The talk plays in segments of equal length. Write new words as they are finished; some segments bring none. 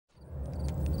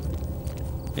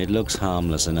It looks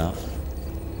harmless enough,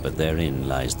 but therein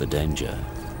lies the danger.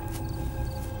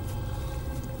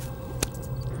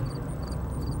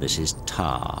 This is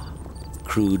tar,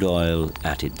 crude oil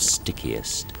at its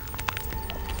stickiest.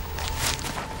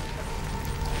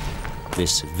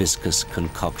 This viscous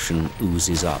concoction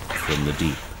oozes up from the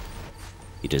deep.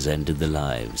 It has ended the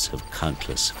lives of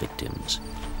countless victims.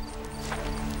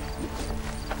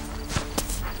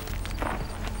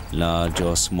 Large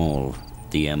or small,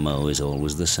 the MO is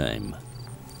always the same.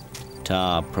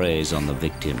 Tar preys on the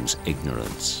victim's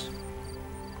ignorance.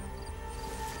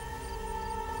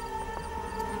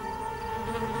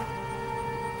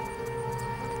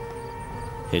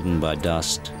 Hidden by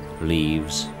dust,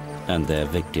 leaves, and their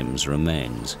victims'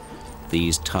 remains,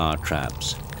 these tar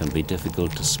traps can be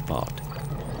difficult to spot.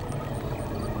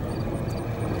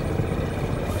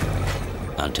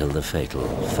 Until the fatal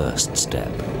first step.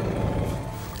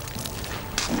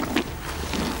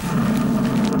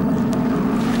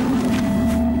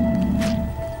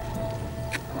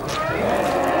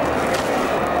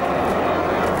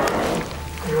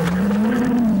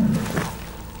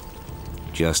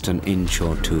 Just an inch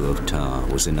or two of tar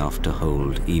was enough to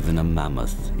hold even a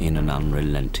mammoth in an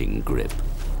unrelenting grip,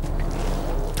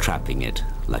 trapping it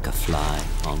like a fly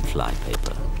on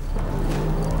flypaper.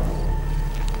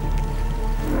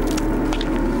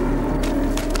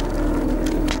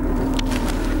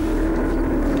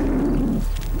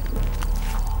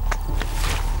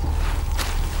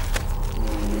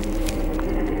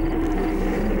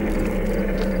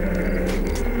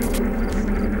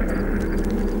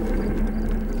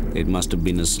 It must have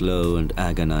been a slow and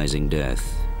agonizing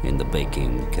death in the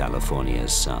baking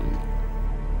California's sun.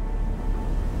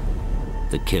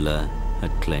 The killer had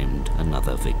claimed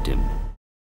another victim.